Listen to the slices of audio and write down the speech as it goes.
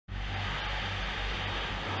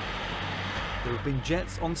There have been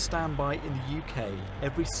jets on standby in the UK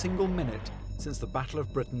every single minute since the Battle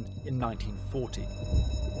of Britain in 1940.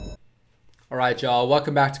 Alright y'all,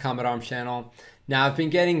 welcome back to Combat Arms channel. Now I've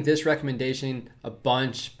been getting this recommendation a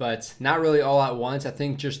bunch, but not really all at once. I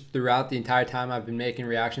think just throughout the entire time I've been making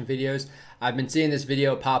reaction videos, I've been seeing this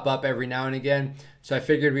video pop up every now and again, so I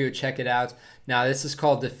figured we would check it out. Now this is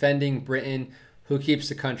called Defending Britain, Who Keeps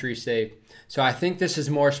the Country Safe? So I think this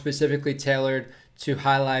is more specifically tailored to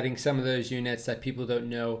highlighting some of those units that people don't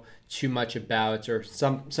know too much about, or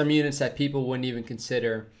some units that people wouldn't even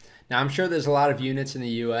consider. Now I'm sure there's a lot of units in the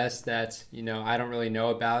US that, I don't really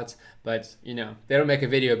know about, but they don't make a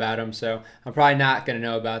video about them, so I'm probably not going to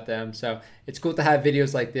know about them. So it's cool to have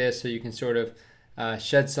videos like this so you can sort of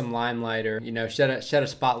shed some limelight, or shed a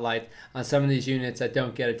spotlight on some of these units that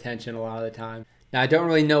don't get attention a lot of the time. Now I don't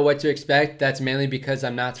really know what to expect. That's mainly because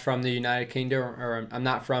I'm not from the United Kingdom, or I'm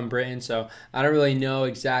not from Britain, so I don't really know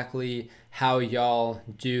exactly how y'all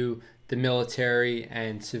do the military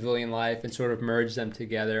and civilian life and sort of merge them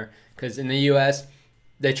together. Because in the US,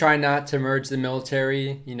 they try not to merge the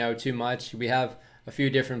military, too much. We have a few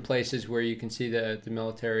different places where you can see the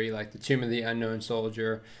military, like the Tomb of the Unknown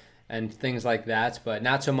Soldier and things like that, but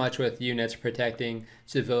not so much with units protecting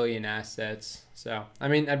civilian assets. So,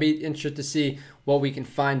 I'd be interested to see what we can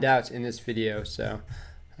find out in this video. So,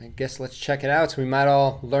 I guess let's check it out. So we might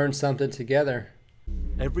all learn something together.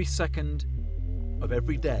 Every second of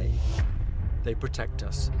every day, they protect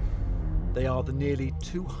us. They are the nearly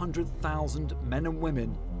 200,000 men and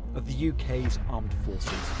women of the UK's armed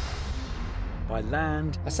forces. By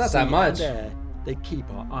land, that's not sea, that much. and air, they keep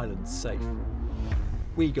our islands safe.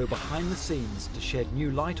 We go behind the scenes to shed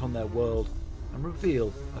new light on their world and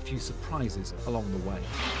reveal a few surprises along the way.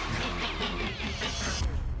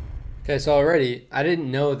 Okay, so already, I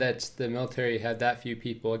didn't know that the military had that few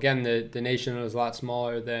people. Again, the nation was a lot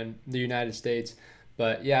smaller than the United States.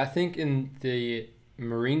 But yeah, I think in the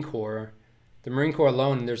Marine Corps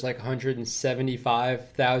alone, there's like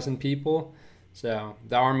 175,000 people. So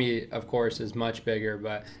the Army, of course, is much bigger,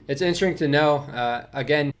 but it's interesting to know.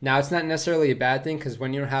 Again, now it's not necessarily a bad thing, because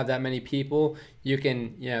when you don't have that many people, you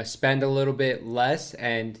can, spend a little bit less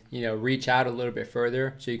and, reach out a little bit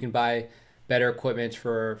further. So you can buy better equipment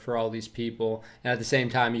for all these people. And at the same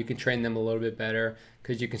time, you can train them a little bit better,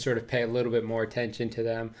 because you can sort of pay a little bit more attention to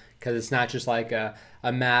them, because it's not just like a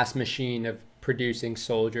mass machine of producing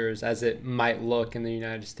soldiers as it might look in the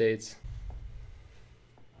United States.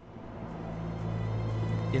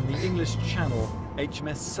 In the English Channel,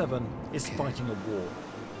 HMS Severn is fighting a war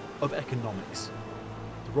of economics.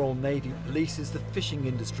 The Royal Navy polices the fishing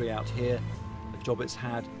industry out here, a job it's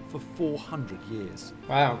had for 400 years.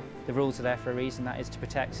 Wow. The rules are there for a reason, that is to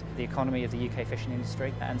protect the economy of the UK fishing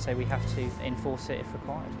industry, and so we have to enforce it if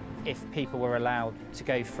required. If people were allowed to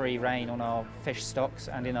go free rein on our fish stocks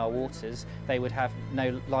and in our waters, they would have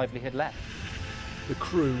no livelihood left. The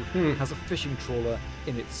crew has a fishing trawler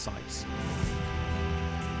in its sights.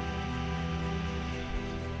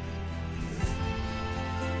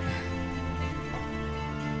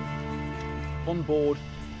 On board,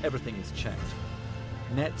 everything is checked.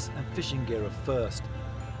 Nets and fishing gear are first.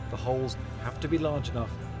 The holes have to be large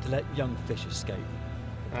enough to let young fish escape.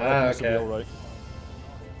 Okay. All right.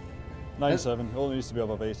 97, all needs to be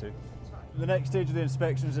above 80. The next stage of the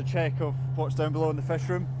inspection is a check of what's down below in the fish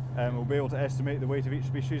room. We'll be able to estimate the weight of each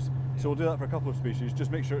species. So we'll do that for a couple of species,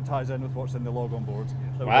 just make sure it ties in with what's in the log on board.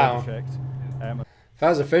 That wow. Checked. If I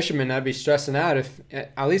was a fisherman, I'd be stressing out. If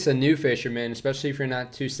at least a new fisherman, especially if you're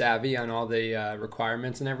not too savvy on all the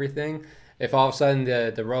requirements and everything, if all of a sudden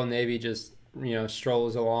the Royal Navy just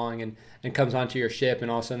strolls along and comes onto your ship, and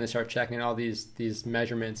all of a sudden they start checking all these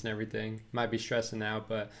measurements and everything, might be stressing out.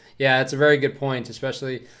 But yeah, it's a very good point,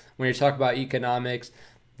 especially when you talk about economics.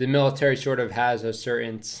 The military sort of has a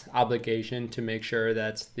certain obligation to make sure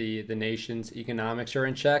that the nation's economics are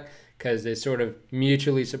in check, because they sort of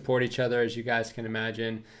mutually support each other, as you guys can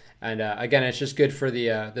imagine. And again, it's just good for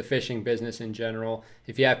the fishing business in general.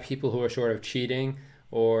 If you have people who are sort of cheating,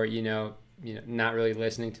 or not really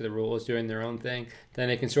listening to the rules, doing their own thing, then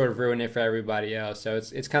it can sort of ruin it for everybody else. So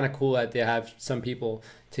it's kind of cool that they have some people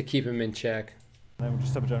to keep them in check. And then we'll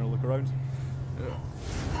just have a general look around.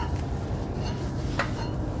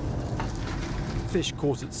 Fish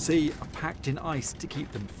caught at sea are packed in ice to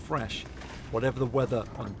keep them fresh. Whatever the weather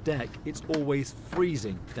on deck, it's always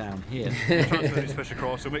freezing down here. Transfer these fish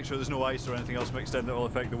across, so make sure there's no ice or anything else mixed in that will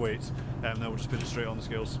affect the weight, and then we'll just put it straight on the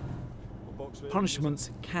scales.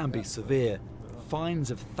 Punishments can be severe.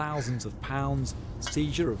 Fines of thousands of pounds,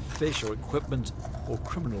 seizure of fish or equipment, or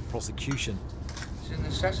criminal prosecution. It's a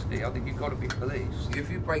necessity. I think you've got to be policed.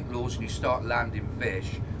 If you break laws and you start landing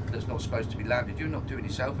fish, that's not supposed to be landed, you're not doing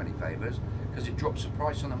yourself any favours, because it drops the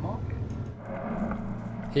price on the market.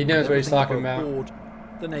 He knows what he's talking Everything about. above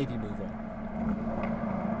board, the Navy move on.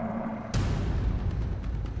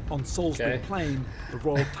 On Salisbury Okay. Plain, the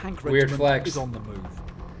Royal Tank Weird Regiment flex. is on the move.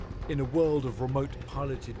 In a world of remote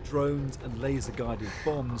piloted drones and laser-guided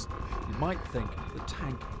bombs, you might think the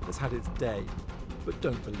tank has had its day, but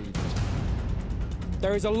don't believe it.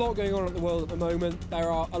 There is a lot going on in the world at the moment. There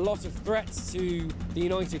are a lot of threats to the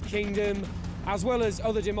United Kingdom, as well as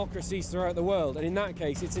other democracies throughout the world. And in that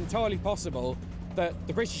case, it's entirely possible that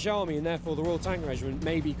the British Army, and therefore the Royal Tank Regiment,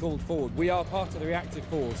 may be called forward. We are part of the reactive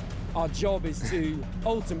force. Our job is to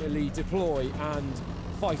ultimately deploy and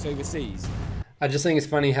fight overseas. I just think it's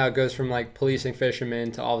funny how it goes from like policing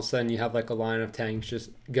fishermen to all of a sudden you have like a line of tanks just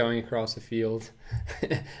going across the field.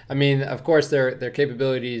 I mean, of course their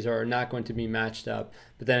capabilities are not going to be matched up,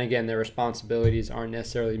 but then again their responsibilities aren't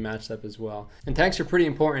necessarily matched up as well. And tanks are pretty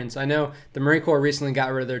important. So I know the Marine Corps recently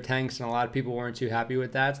got rid of their tanks and a lot of people weren't too happy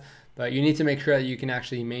with that, but you need to make sure that you can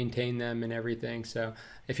actually maintain them and everything. So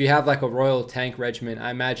if you have like a Royal Tank Regiment, I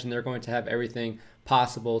imagine they're going to have everything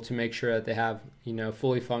possible to make sure that they have, you know,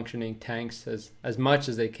 fully functioning tanks as much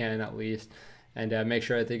as they can at least, and make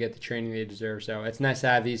sure that they get the training they deserve. So it's nice to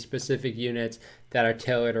have these specific units that are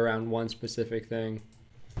tailored around one specific thing.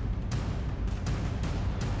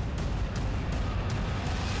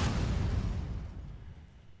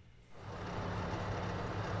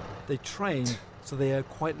 They train so they are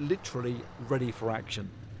quite literally ready for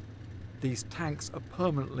action. These tanks are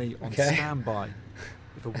permanently on standby.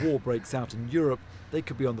 If a war breaks out in Europe, they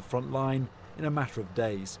could be on the front line in a matter of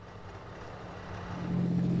days.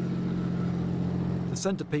 The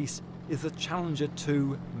centrepiece is the Challenger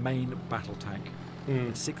 2 main battle tank.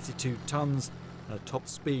 At 62 tons and a top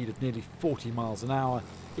speed of nearly 40 miles an hour,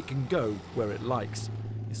 it can go where it likes,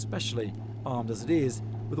 especially armed as it is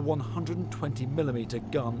with a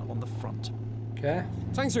 120mm gun on the front. Okay.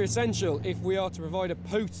 Tanks are essential if we are to provide a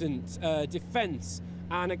potent defence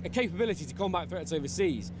and a capability to combat threats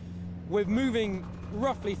overseas. We're moving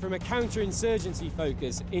roughly from a counterinsurgency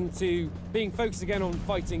focus into being focused again on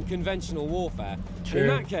fighting conventional warfare. And in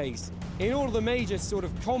that case, in all of the major sort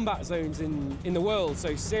of combat zones in the world,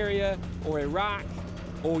 so Syria or Iraq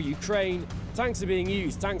or Ukraine, tanks are being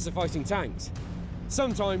used, tanks are fighting tanks.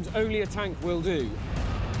 Sometimes only a tank will do.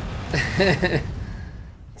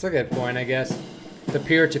 That's a good point, I guess. The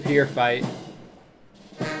peer-to-peer fight.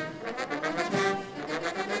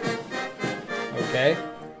 Okay.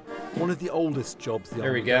 One of the oldest jobs the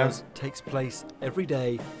Army does takes place every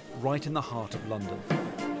day right in the heart of London.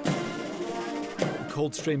 The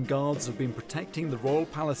Coldstream Guards have been protecting the royal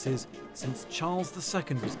palaces since Charles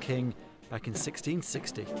II was king back in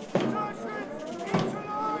 1660.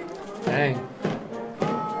 Dang.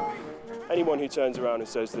 Anyone who turns around and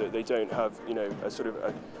says that they don't have, you know, a sort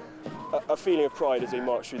of a feeling of pride as they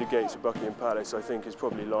march through the gates of Buckingham Palace, I think is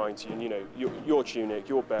probably lying to you. And, you know, your tunic,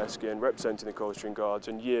 your bearskin, representing the Coldstream Guards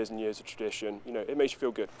and years of tradition, you know, it makes you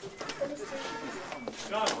feel good.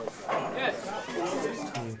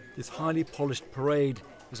 This highly polished parade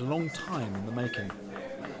is a long time in the making.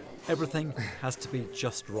 Everything has to be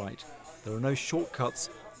just right. There are no shortcuts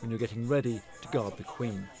when you're getting ready to guard the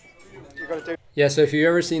Queen. Yeah, so if you've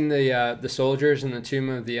ever seen the soldiers in the Tomb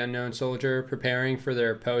of the Unknown Soldier preparing for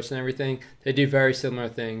their posts and everything, they do very similar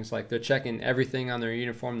things. Like they're checking everything on their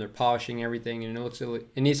uniform, they're polishing everything, and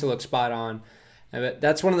it needs to look spot on. And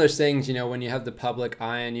that's one of those things, you know, when you have the public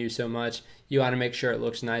eye on you so much, you want to make sure it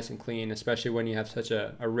looks nice and clean, especially when you have such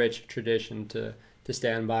a rich tradition to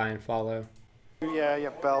stand by and follow. Yeah, your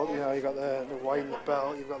belt, you know, you've got the white in the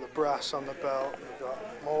belt, you've got the brass on the belt, you've got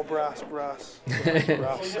more brass, brass,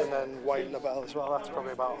 and then white in the belt as well. That's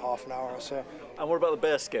probably about half an hour or so. And what about the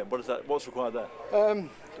bearskin? What's required there?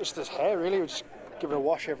 Just this hair, really. We just give it a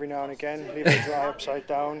wash every now and again, leave it dry upside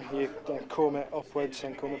down. You then comb it upwards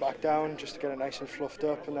and comb it back down just to get it nice and fluffed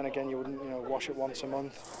up. And then again, you wouldn't, you know, wash it once a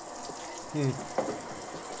month.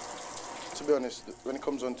 To be honest, when it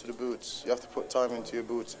comes onto the boots, you have to put time into your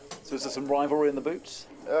boots. So is there some rivalry in the boots?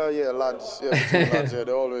 Yeah, lads. Yeah, between lads, yeah,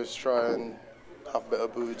 they always try and have better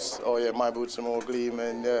boots. Oh yeah, my boots are more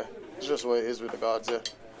gleaming. Yeah, it's just the way it is with the guards. Yeah.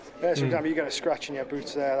 Yeah, sometimes you get a scratch in your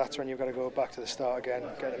boots there. That's when you've got to go back to the start again,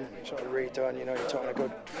 get them sort of redone. You know, you're talking a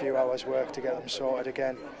good few hours' work to get them sorted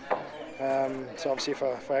again. So obviously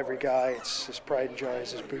for every guy, it's his pride and joy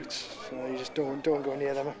is his boots. So you just don't go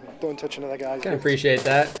near them. Don't touch another guy's I can boots. appreciate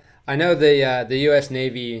that. I know the U.S.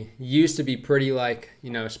 Navy used to be pretty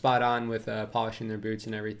spot on with polishing their boots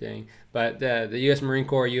and everything, but the U.S. Marine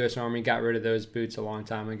Corps, U.S. Army got rid of those boots a long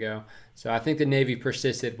time ago. So I think the Navy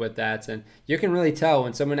persisted with that, and you can really tell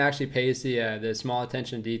when someone actually pays the small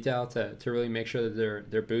attention to detail to really make sure that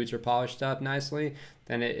their boots are polished up nicely.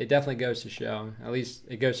 Then it definitely goes to show. At least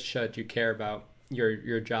it goes to show that you care about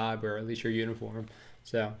your job, or at least your uniform.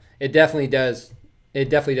 So it definitely does. It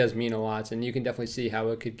definitely does mean a lot, and you can definitely see how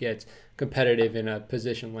it could get competitive in a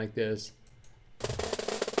position like this.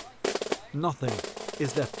 Nothing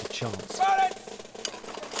is left to chance.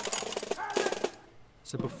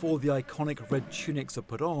 So before the iconic red tunics are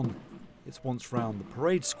put on, it's once round the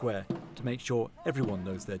parade square to make sure everyone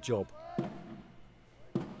knows their job.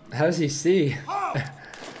 How does he see?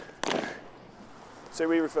 So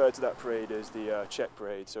we refer to that parade as the check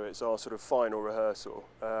parade, so it's our sort of final rehearsal.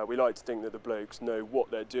 We like to think that the blokes know what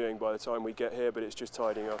they're doing by the time we get here, but it's just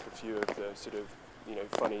tidying up a few of the sort of,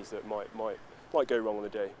 funnies that might go wrong on the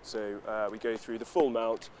day. So we go through the full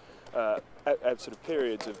mount, at sort of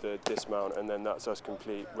periods of the dismount, and then that's us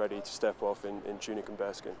complete, ready to step off in tunic and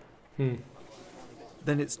bearskin.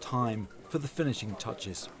 Then it's time for the finishing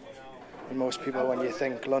touches. And most people, when you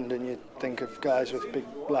think London, you think of guys with big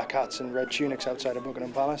black hats and red tunics outside of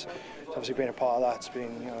Buckingham Palace. So obviously being a part of that's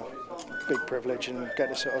been a big privilege, and get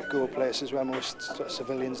to sort of go places where most sort of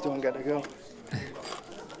civilians don't get to go.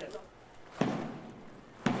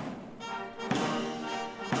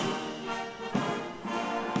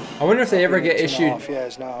 I wonder if they ever get issued. 2.5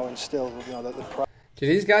 years now, and still, Do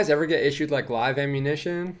these guys ever get issued like live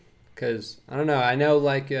ammunition? Because I don't know. I know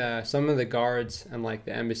some of the guards and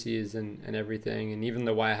the embassies and everything, and even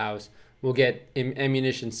the White House will get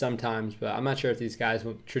ammunition sometimes. But I'm not sure if these guys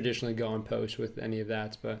will traditionally go on post with any of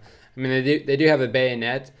that. But I mean, they do have a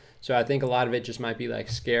bayonet, so I think a lot of it just might be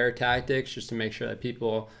scare tactics, just to make sure that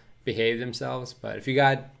people behave themselves. But if you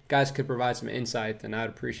guys could provide some insight, then I'd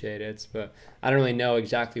appreciate it. But I don't really know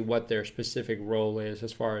exactly what their specific role is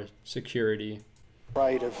as far as security.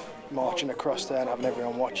 Pride of marching across there and having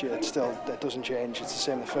everyone watch it, that doesn't change. It's the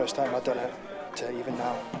same the first time I've done it to even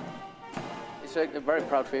now. It's a very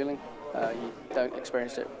proud feeling. You don't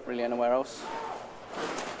experience it really anywhere else.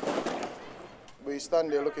 When you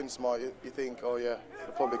stand there looking smart, you think, oh yeah,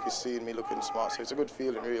 the public is seeing me looking smart, so it's a good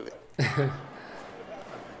feeling, really.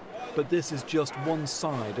 But this is just one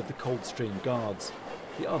side of the Coldstream Guards.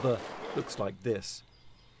 The other looks like this.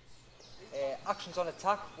 Actions on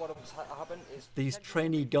attack, what has happened is... These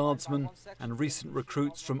trainee guardsmen and recent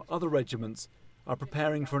recruits from other regiments are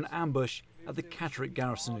preparing for an ambush at the Catterick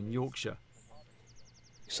garrison in Yorkshire.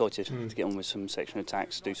 Excited to get on with some section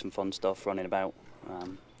attacks, do some fun stuff, running about,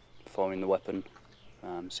 firing the weapon.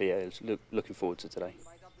 So yeah, looking forward to today.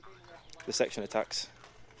 The section attacks,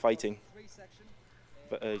 fighting,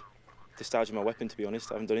 but discharging my weapon, to be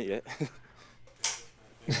honest. I haven't done it yet.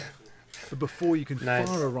 But before you can Nice.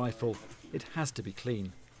 fire a rifle, it has to be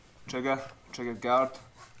clean. Trigger guard,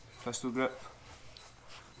 pistol grip,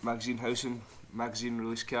 magazine housing, magazine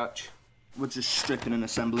release catch. We're just stripping and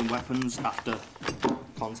assembling weapons after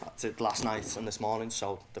contacted last night and this morning,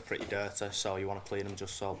 so they're pretty dirty, so you want to clean them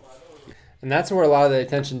just so. And that's where a lot of the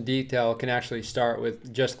attention to detail can actually start,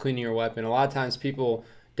 with just cleaning your weapon. A lot of times people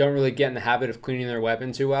don't really get in the habit of cleaning their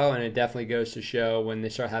weapon too well, and it definitely goes to show when they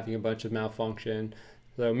start having a bunch of malfunction.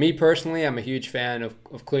 So me personally, I'm a huge fan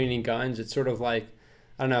of cleaning guns. It's sort of I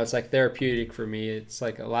don't know, it's therapeutic for me. It's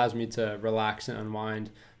allows me to relax and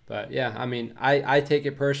unwind. But yeah, I mean, I take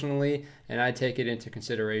it personally, and I take it into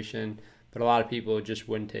consideration, but a lot of people just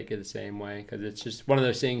wouldn't take it the same way, because it's just one of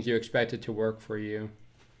those things you expect it to work for you.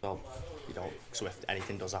 So if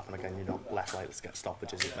anything does happen again, you're not less likely to get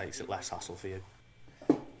stoppages. It makes it less hassle for you.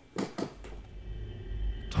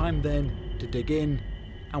 Time then to dig in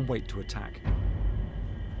and wait to attack.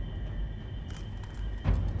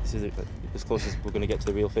 This is as close as we're going to get to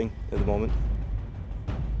the real thing at the moment.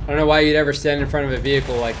 I don't know why you'd ever stand in front of a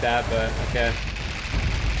vehicle like that, but okay.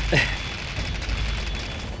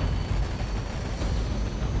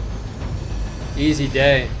 Easy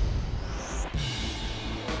day.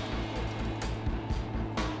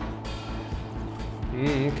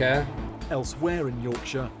 Okay. Elsewhere in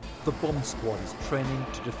Yorkshire, the bomb squad is training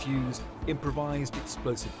to defuse improvised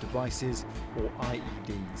explosive devices, or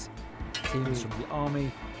IEDs. Teams from the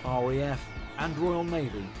Army, RAF and Royal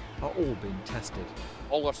Navy are all being tested.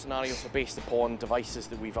 All our scenarios are based upon devices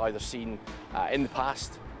that we've either seen in the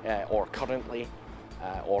past or currently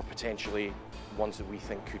or potentially ones that we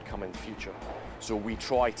think could come in the future. So we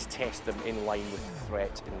try to test them in line with the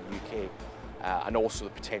threat in the UK and also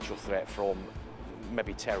the potential threat from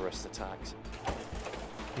maybe terrorist attacks.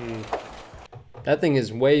 That thing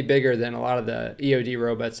is way bigger than a lot of the EOD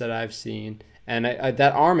robots that I've seen. And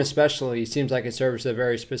that arm especially seems like it serves a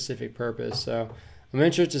very specific purpose. So I'm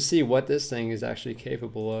interested to see what this thing is actually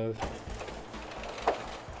capable of.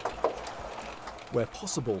 Where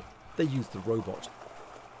possible, they use the robot.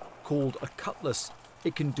 Called a cutlass,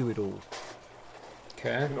 it can do it all.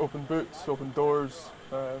 Okay. You can open boots, open doors.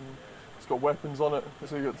 It's got weapons on it,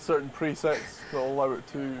 so you've got certain presets that will allow it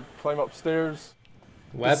to climb up stairs.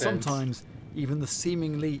 But sometimes even the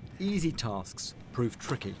seemingly easy tasks prove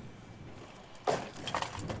tricky.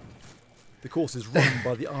 The course is run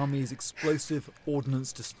by the Army's Explosive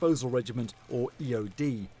Ordnance Disposal Regiment, or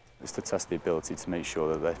EOD. It's to test the ability to make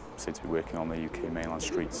sure that they're said to be working on the UK mainland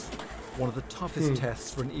streets. One of the toughest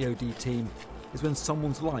tests for an EOD team is when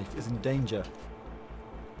someone's life is in danger.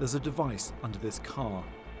 There's a device under this car.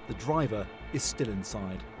 The driver is still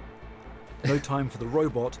inside. No time for the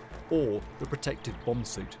robot or the protective bomb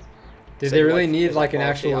suit. Did they really need like an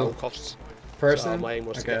actual person? So my aim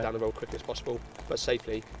was to get down the road quickly as possible, but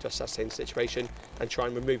safely, to ascertain the situation and try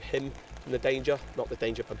and remove him from the danger, not the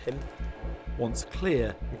danger from him. Once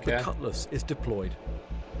clear, the cutlass is deployed.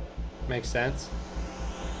 Makes sense.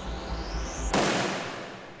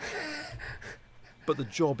 But the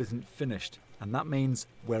job isn't finished, and that means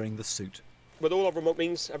wearing the suit. With all our remote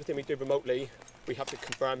means, everything we do remotely, we have to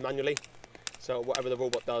confirm manually. So whatever the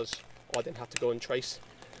robot does, I then have to go and trace,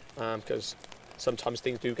 because sometimes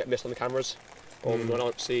things do get missed on the cameras, or when I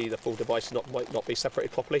don't see the full device might not be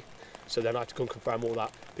separated properly. So then I have to go and confirm all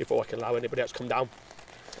that before I can allow anybody else to come down.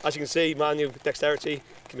 As you can see, manual dexterity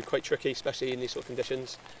can be quite tricky, especially in these sort of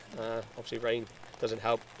conditions. Obviously rain doesn't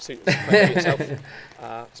help suit itself,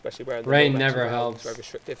 especially where rain never helps. It's very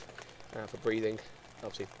restrictive for breathing.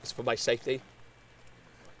 Obviously, it's for my safety.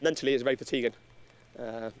 Mentally, it's very fatiguing.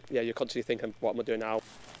 Yeah, you're constantly thinking, what am I doing now?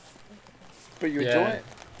 But you enjoy it.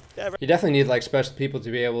 Yeah, you definitely need like special people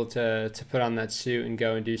to be able to put on that suit and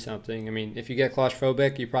go and do something. I mean, if you get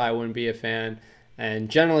claustrophobic, you probably wouldn't be a fan. And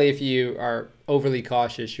generally, if you are overly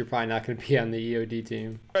cautious, you're probably not going to be on the EOD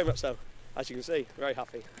team. Very much so. As you can see, very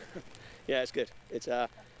happy. Yeah, it's good. It's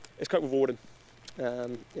quite rewarding.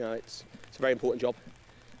 You know, it's a very important job,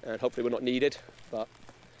 and hopefully we're not needed, but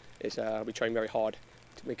it's we train very hard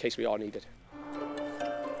in case we are needed.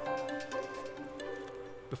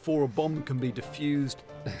 Before a bomb can be defused,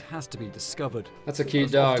 it has to be discovered. That's a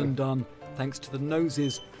cute dog. Often done thanks to the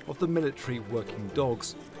noses of the military working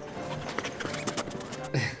dogs.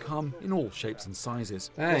 Come in all shapes and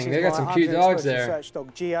sizes. Dang, they got some cute dogs there. Search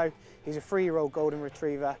dog Geo. He's a 3-year-old golden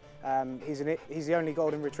retriever. He's the only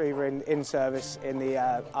golden retriever in service in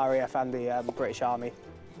the RAF and the British Army.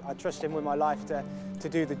 I trust him with my life to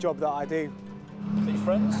do the job that I do. Are you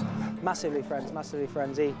friends? Massively friends, massively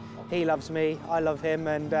friends. He loves me, I love him,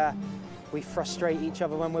 and we frustrate each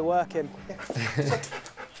other when we're working.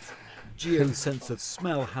 Geo's sense of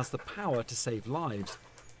smell has the power to save lives.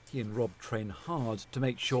 He and Rob train hard to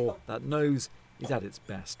make sure that nose is at its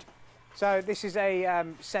best. So this is a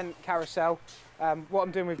scent carousel. What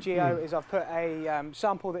I'm doing with Geo is I've put a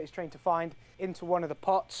sample that he's trained to find into one of the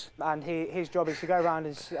pots, and his job is to go around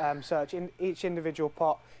and search in each individual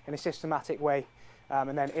pot in a systematic way,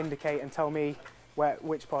 and then indicate and tell me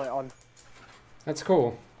which pot it on. That's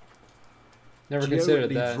cool. Never Geo considered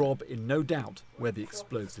leaves that. Rob in no doubt where the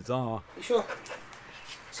explosives are. You sure?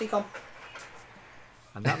 CCOM.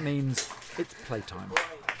 And that means it's playtime.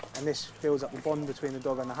 And this builds up the bond between the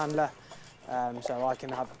dog and the handler. So I can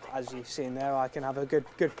have, as you've seen there, I can have a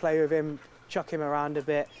good play with him, chuck him around a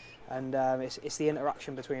bit, and it's the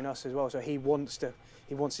interaction between us as well. So he wants to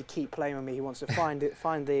keep playing with me. He wants to find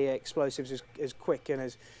the explosives as quick and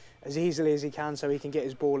as easily as he can, so he can get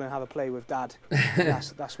his ball and have a play with Dad.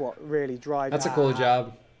 That's what really drives. That's a cool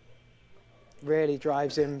job. Really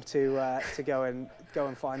drives him to go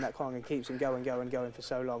and find that Kong and keeps him going for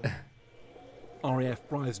so long. RAF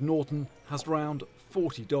Brize Norton has around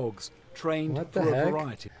 40 dogs trained What for the a heck?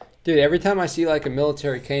 variety. Dude, every time I see like a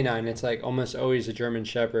military canine, it's like almost always a German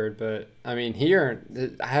Shepherd. But I mean, here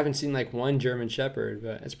I haven't seen like one German Shepherd.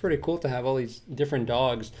 But it's pretty cool to have all these different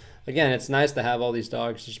dogs. Again, it's nice to have all these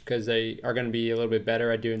dogs just because they are going to be a little bit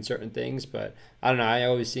better at doing certain things. But I don't know. I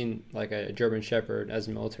always seen like a German Shepherd as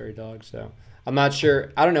a military dog. So I'm not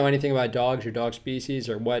sure. I don't know anything about dogs or dog species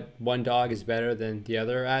or what one dog is better than the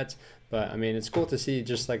other at. But I mean, it's cool to see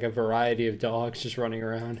just like a variety of dogs just running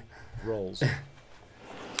around. Rolls.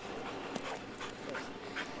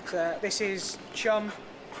 So this is Chum.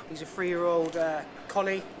 He's a 3-year-old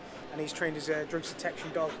collie, and he's trained as a drugs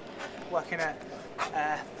detection dog, working at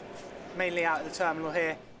mainly out at the terminal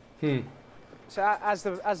here. So as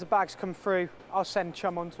the bags come through, I'll send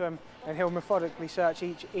Chum onto him, and he'll methodically search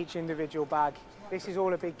each individual bag. This is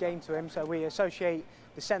all a big game to him, so we associate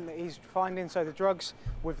the scent that he's finding, so the drugs,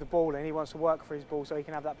 with the ball, and he wants to work for his ball so he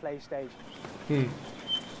can have that play stage.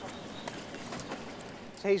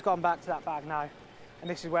 So he's gone back to that bag now, and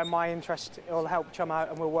this is where my interest will help Chum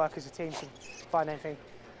out, and we'll work as a team to find anything.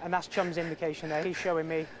 And that's Chum's indication there. He's showing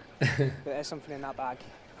me that there's something in that bag.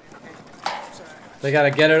 They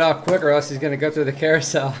gotta get it off quick or else he's gonna go through the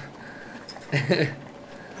carousel. It's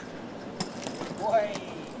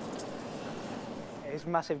a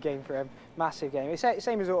massive game for him, massive game. It's the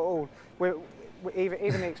same as all.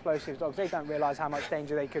 Even the explosive dogs, they don't realise how much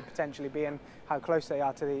danger they could potentially be and how close they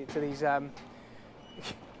are to these.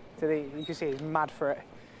 You can see he's mad for it.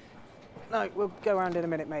 No, we'll go around in a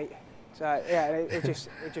minute, mate. So yeah, it just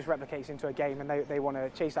replicates into a game, and they want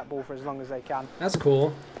to chase that ball for as long as they can. That's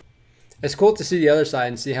cool. It's cool to see the other side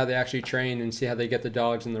and see how they actually train and see how they get the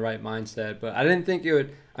dogs in the right mindset. But I didn't think it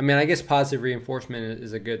would. I mean, I guess positive reinforcement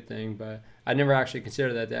is a good thing, but I never actually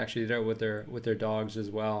considered that they actually do it with their dogs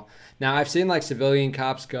as well. Now I've seen like civilian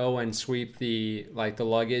cops go and sweep the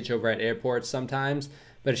luggage over at airports sometimes,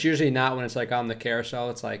 but it's usually not when it's like on the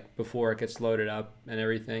carousel. It's like before it gets loaded up and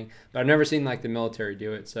everything. But I've never seen like the military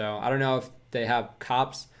do it, so I don't know if they have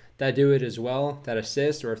cops that do it as well, that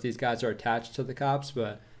assist, or if these guys are attached to the cops.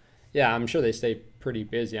 But yeah, I'm sure they stay pretty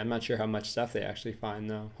busy. I'm not sure how much stuff they actually find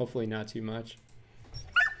though. Hopefully not too much.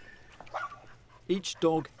 Each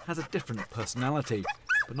dog has a different personality,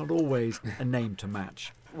 but not always a name to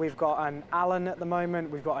match. We've got an Alan at the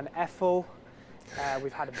moment, we've got an Ethel,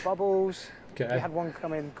 we've had a Bubbles, we had one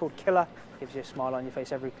come in called Killer. Gives you a smile on your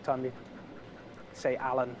face every time you say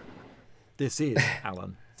Alan. This is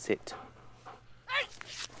Alan. Sit. Hey!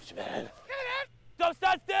 Don't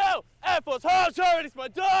stand still! Air Force, hold short, it's my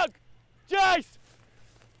dog! Jace!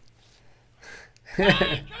 Come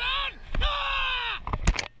on!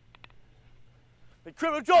 The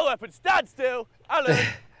criminal draw weapon, stand still! Alan,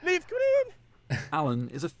 leave, come in! Alan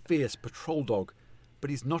is a fierce patrol dog,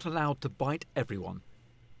 but he's not allowed to bite everyone.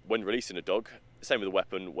 When releasing a dog, same with a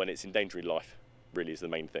weapon, when it's endangering life, really is the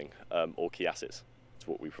main thing, or key assets. It's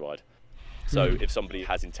what we provide. So if somebody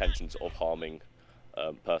has intentions of harming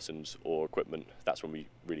persons or equipment, that's when we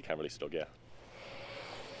really can release a dog, yeah.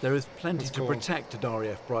 There is plenty to protect at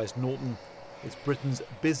RAF Bryce Norton. It's Britain's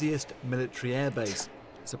busiest military airbase.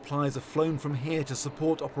 Supplies are flown from here to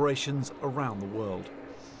support operations around the world.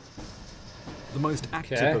 The most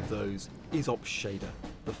active of those is Op Shader,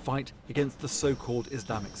 the fight against the so-called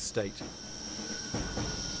Islamic State.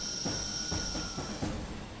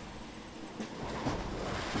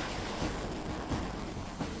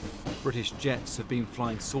 British jets have been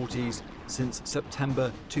flying sorties since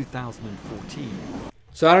September 2014.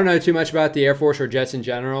 So I don't know too much about the Air Force or jets in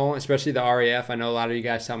general, especially the RAF. I know a lot of you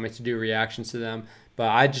guys tell me to do reactions to them, but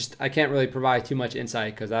I can't really provide too much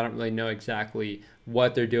insight because I don't really know exactly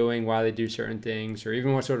what they're doing, why they do certain things, or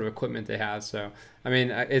even what sort of equipment they have. So, I mean,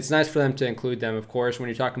 it's nice for them to include them. Of course, when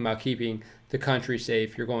you're talking about keeping the country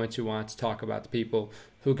safe, you're going to want to talk about the people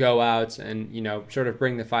who go out and, you know, sort of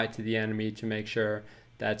bring the fight to the enemy to make sure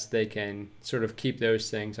that they can sort of keep those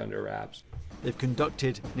things under wraps. They've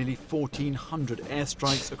conducted nearly 1,400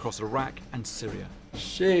 airstrikes across Iraq and Syria.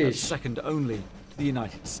 Sheesh. That's second only to the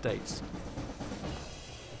United States.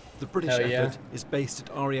 The British effort is based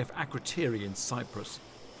at RAF Akrotiri in Cyprus.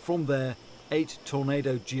 From there, 8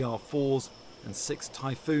 Tornado GR4s and 6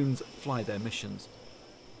 Typhoons fly their missions.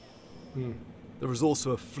 There is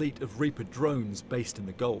also a fleet of Reaper drones based in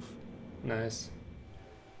the Gulf. Nice.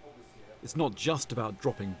 It's not just about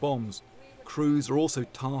dropping bombs. Crews are also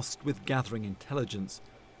tasked with gathering intelligence,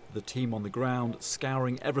 the team on the ground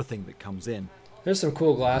scouring everything that comes in. There's some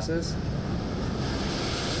cool glasses.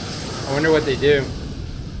 I wonder what they do.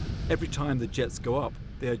 Every time the jets go up,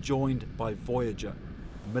 they are joined by Voyager,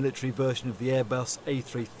 the military version of the Airbus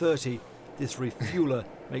A330. This refueler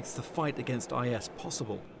makes the fight against IS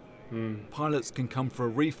possible. Pilots can come for a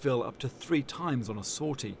refill up to 3 times on a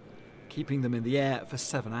sortie, keeping them in the air for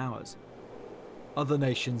 7 hours. Other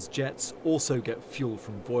nations' jets also get fuel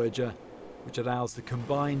from Voyager, which allows the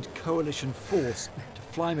combined coalition force to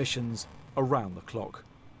fly missions around the clock.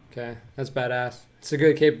 Okay, that's badass. It's a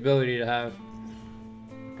good capability to have.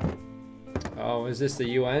 Oh, is this the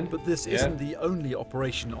UN? But this isn't the only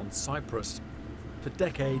operation on Cyprus. For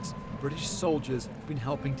decades, British soldiers have been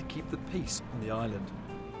helping to keep the peace on the island.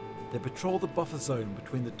 They patrol the buffer zone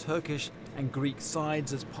between the Turkish and Greek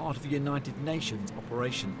sides as part of a United Nations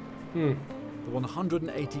operation. The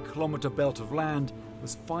 180-kilometre belt of land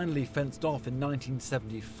was finally fenced off in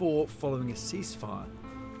 1974 following a ceasefire,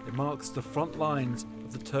 It marks the front lines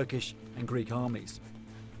of the Turkish and Greek armies.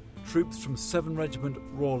 Troops from 7 Regiment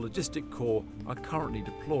Royal Logistic Corps are currently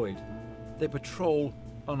deployed. They patrol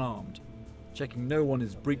unarmed, checking no one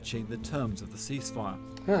is breaching the terms of the ceasefire.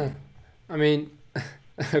 Huh. I mean,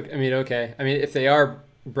 okay. I mean, if they are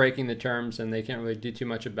breaking the terms, and they can't really do too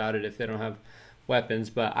much about it if they don't have weapons,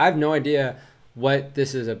 but I have no idea what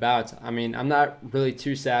this is about. I mean, I'm not really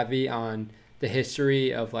too savvy on the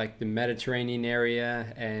history of like the Mediterranean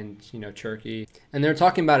area and, you know, Turkey. And they're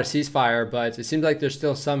talking about a ceasefire, but it seems like there's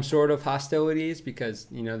still some sort of hostilities because,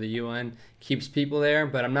 you know, the UN keeps people there,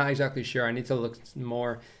 but I'm not exactly sure. I need to look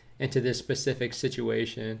more into this specific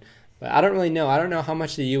situation. But I don't really know. I don't know how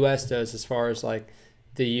much the US does as far as like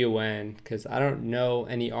the UN, because I don't know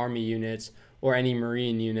any army units or any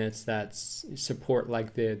marine units that support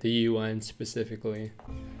like the UN specifically.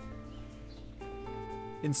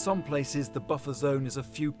 In some places, the buffer zone is a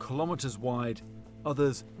few kilometers wide,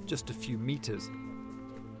 others just a few meters.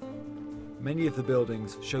 Many of the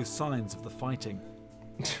buildings show signs of the fighting.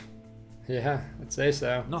 Yeah, I'd say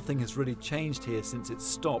so. Nothing has really changed here since it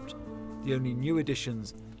stopped. The only new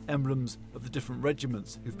additions, emblems of the different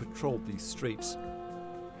regiments who've patrolled these streets.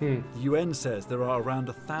 The UN says there are around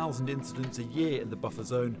 1,000 incidents a year in the buffer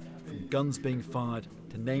zone, from guns being fired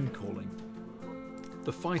to name calling.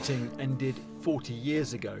 The fighting ended 40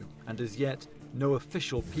 years ago, and as yet, no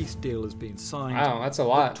official peace deal has been signed. Wow, that's a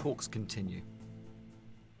lot. But talks continue.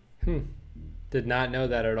 Did not know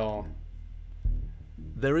that at all.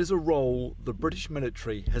 There is a role the British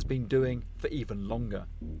military has been doing for even longer.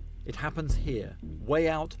 It happens here, way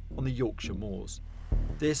out on the Yorkshire moors.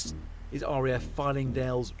 This is RAF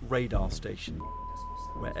Fylingdale's radar station,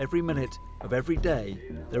 where every minute of every day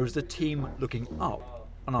there is a team looking up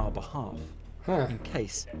on our behalf, in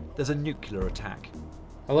case there's a nuclear attack.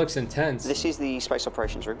 That looks intense. This is the Space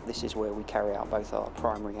Operations Room. This is where we carry out both our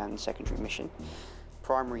primary and secondary mission.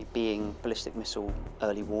 Primary being ballistic missile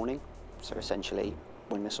early warning, so essentially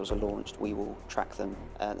when missiles are launched we will track them.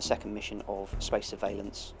 The second mission of space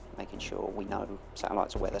surveillance, making sure we know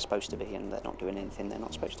satellites are where they're supposed to be and they're not doing anything they're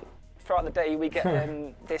not supposed to. Throughout the day we get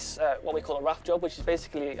this, what we call a RAF job, which is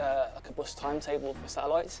basically like a bus timetable for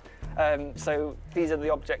satellites. So these are the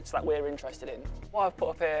objects that we're interested in. What I've put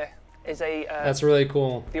up here is a... That's really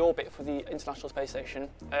cool. The orbit for the International Space Station.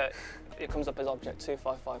 It comes up as object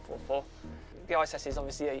 25544. The ISS is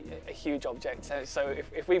obviously a huge object, so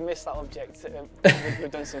if we miss that object,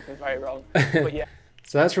 we've done something very wrong. But yeah.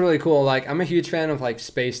 So that's really cool. Like, I'm a huge fan of like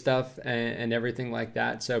space stuff and everything like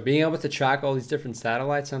that. So being able to track all these different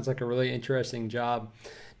satellites sounds like a really interesting job.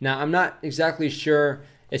 Now, I'm not exactly sure.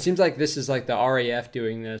 It seems like this is like the RAF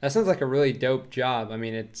doing this. That sounds like a really dope job. I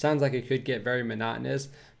mean, it sounds like it could get very monotonous,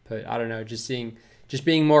 but I don't know. Just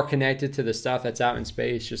being more connected to the stuff that's out in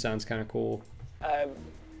space just sounds kind of cool.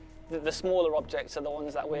 The smaller objects are the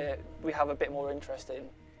ones that we have a bit more interest in.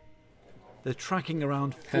 They're tracking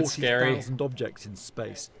around 40,000 objects in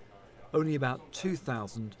space. Only about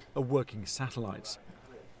 2,000 are working satellites.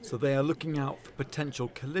 So they are looking out for potential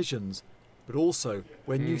collisions, but also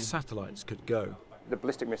where new satellites could go. The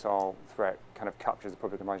ballistic missile threat kind of captures the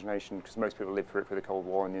public imagination because most people lived through it for the Cold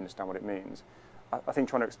War and they understand what it means. I think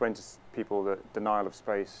trying to explain to people that denial of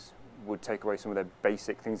space would take away some of their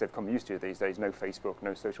basic things they've come used to these days, no Facebook,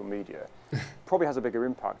 no social media, probably has a bigger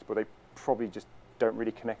impact, but they probably just don't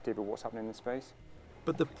really connect it with what's happening in space.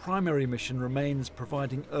 But the primary mission remains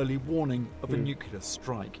providing early warning of a nuclear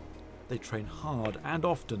strike. They train hard and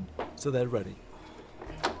often, so they're ready.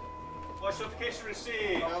 See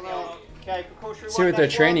what their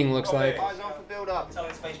training looks like.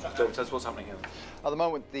 So tell us what's happening here. At the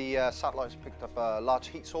moment, the satellites picked up a large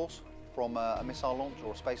heat source from a missile launch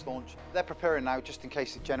or a space launch. They're preparing now just in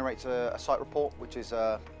case it generates a site report, which is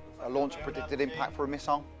a launch predicted impact for a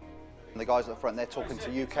missile. And the guys at the front, they're talking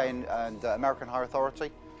to UK and American higher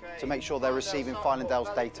authority to make sure they're receiving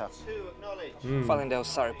Fylingdale's data. Fylingdale's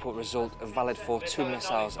site report result valid for 2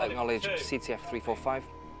 missiles. Acknowledge CTF 345.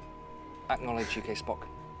 Acknowledge UK Spock.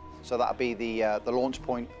 So that'll be the launch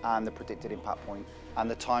point and the predicted impact point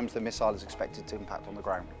and the times the missile is expected to impact on the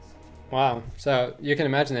ground. Wow, so you can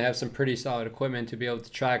imagine they have some pretty solid equipment to be able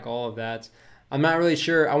to track all of that. I'm not really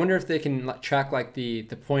sure. I wonder if they can track like the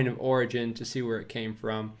point of origin to see where it came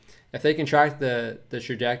from. If they can track the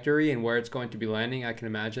trajectory and where it's going to be landing, I can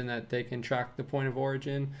imagine that they can track the point of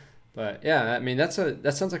origin. But yeah, I mean, that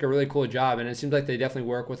sounds like a really cool job, and it seems like they definitely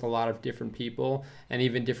work with a lot of different people and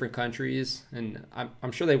even different countries. And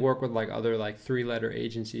I'm sure they work with like other like 3-letter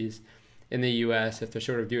agencies in the U.S. if they're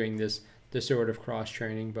sort of doing this sort of cross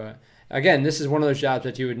training. But again, this is one of those jobs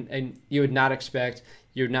that you would not expect,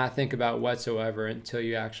 you would not think about whatsoever until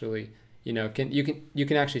you actually you know, you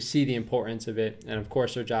can actually see the importance of it. And of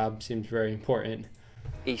course their job seems very important.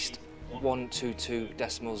 East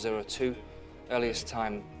 122.02, earliest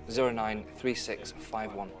time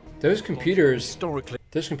 093651. Those computers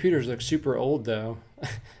look super old though.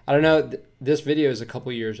 I don't know, this video is a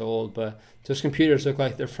couple years old, but those computers look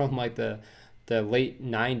like they're from like the late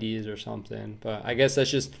 90s or something. But I guess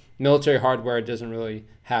that's just military hardware. It doesn't really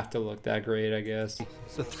have to look that great, I guess.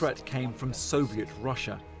 The threat came from Soviet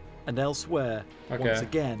Russia, and elsewhere, once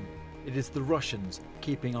again, it is the Russians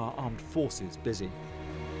keeping our armed forces busy.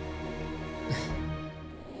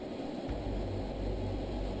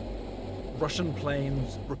 Russian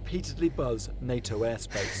planes repeatedly buzz NATO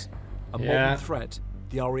airspace, a modern threat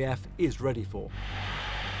the RAF is ready for.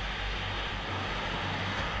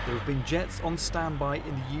 There have been jets on standby in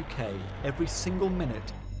the UK every single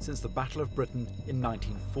minute since the Battle of Britain in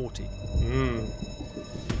 1940.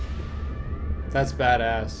 That's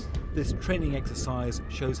badass. This training exercise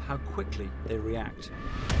shows how quickly they react.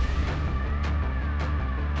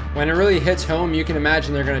 When it really hits home, you can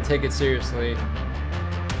imagine they're going to take it seriously.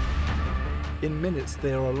 In minutes,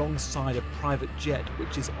 they are alongside a private jet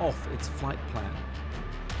which is off its flight plan.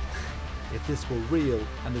 If this were real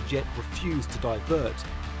and the jet refused to divert,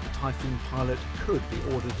 the Typhoon pilot could be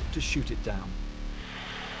ordered to shoot it down.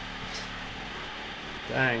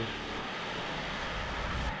 Dang.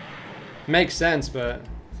 Makes sense, but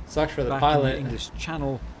sucks for the Back pilot. in the English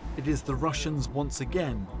Channel, it is the Russians once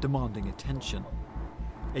again demanding attention.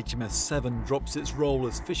 HMS 7 drops its role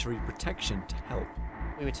as fishery protection to help.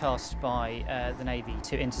 We were tasked by the Navy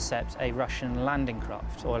to intercept a Russian landing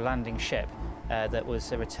craft, or a landing ship, that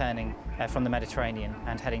was returning from the Mediterranean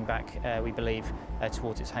and heading back, we believe,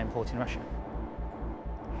 towards its home port in Russia.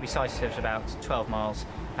 We sighted it at about 12 miles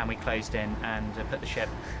and we closed in and put the ship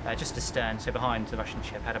just astern, so behind the Russian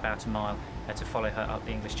ship, had about a mile to follow her up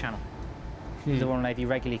the English Channel. The Royal Navy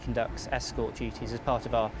regularly conducts escort duties as part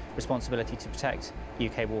of our responsibility to protect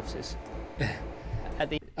UK waters.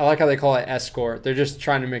 I like how they call it escort. They're just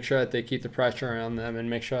trying to make sure that they keep the pressure on them and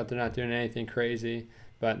make sure that they're not doing anything crazy.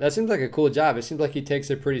 But that seems like a cool job. It seems like he takes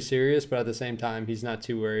it pretty serious, but at the same time, he's not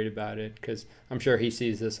too worried about it because I'm sure he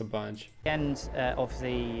sees this a bunch. At the end of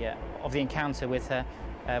the encounter with her,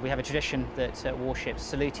 we have a tradition that warships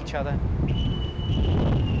salute each other.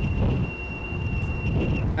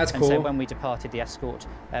 That's cool. And so when we departed the escort,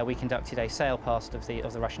 we conducted a sail past of the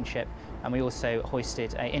Russian ship, and we also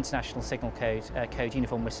hoisted an international signal code, code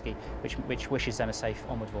Uniform Whiskey, which wishes them a safe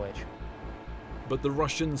onward voyage. But the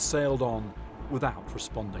Russians sailed on without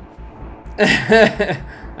responding.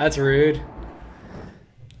 That's rude.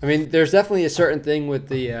 I mean, there's definitely a certain thing with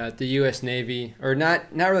the U.S. Navy, or not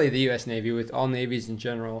really the U.S. Navy, with all navies in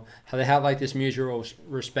general, how they have like this mutual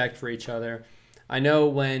respect for each other. I know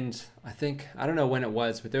when, I don't know when it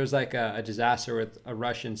was, but there was like a disaster with a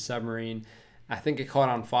Russian submarine. I think it caught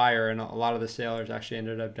on fire and a lot of the sailors actually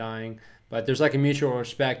ended up dying. But there's like a mutual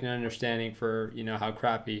respect and understanding for, you know, how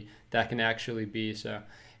crappy that can actually be. So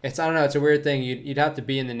it's, I don't know, it's a weird thing. You'd have to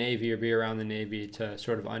be in the Navy or be around the Navy to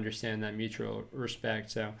sort of understand that mutual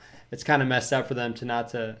respect. So it's kind of messed up for them to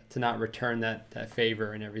not return that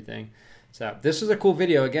favor and everything. So this is a cool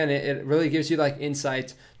video. Again, it really gives you like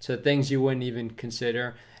insight to things you wouldn't even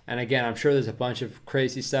consider. And again, I'm sure there's a bunch of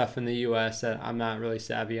crazy stuff in the US that I'm not really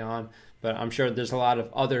savvy on, but I'm sure there's a lot of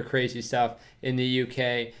other crazy stuff in the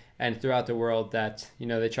UK and throughout the world that, you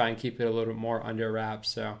know, they try and keep it a little bit more under wraps.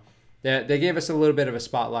 So they gave us a little bit of a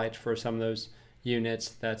spotlight for some of those units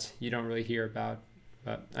that you don't really hear about.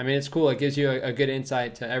 But I mean, it's cool. It gives you a good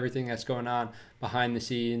insight to everything that's going on behind the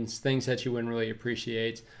scenes, things that you wouldn't really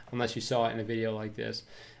appreciate unless you saw it in a video like this.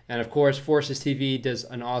 And of course, Forces TV does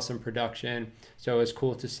an awesome production. So it's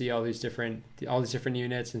cool to see all these different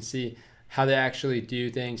units and see how they actually do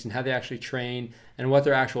things and how they actually train and what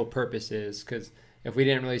their actual purpose is. Because if we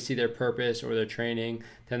didn't really see their purpose or their training,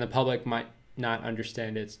 then the public might not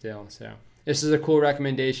understand it still. So this is a cool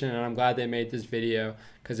recommendation, and I'm glad they made this video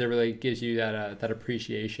because it really gives you that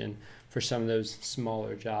appreciation for some of those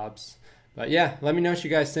smaller jobs. But yeah, let me know what you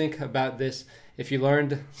guys think about this. If you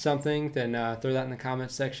learned something, then throw that in the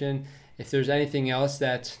comments section. If there's anything else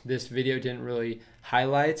that this video didn't really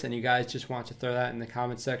highlight and you guys just want to throw that in the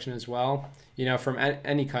comments section as well, you know, from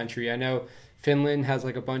any country. I know Finland has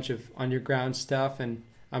like a bunch of underground stuff, and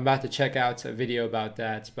I'm about to check out a video about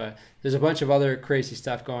that, but there's a bunch of other crazy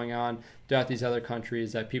stuff going on throughout these other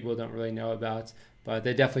countries that people don't really know about, but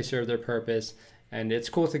they definitely serve their purpose. And it's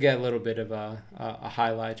cool to get a little bit of a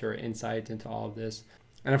highlight or insight into all of this.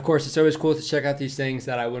 And of course, it's always cool to check out these things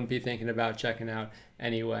that I wouldn't be thinking about checking out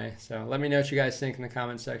anyway. So let me know what you guys think in the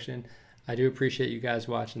comments section. I do appreciate you guys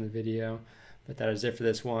watching the video. But that is it for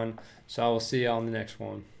this one. So I will see you on the next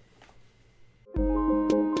one.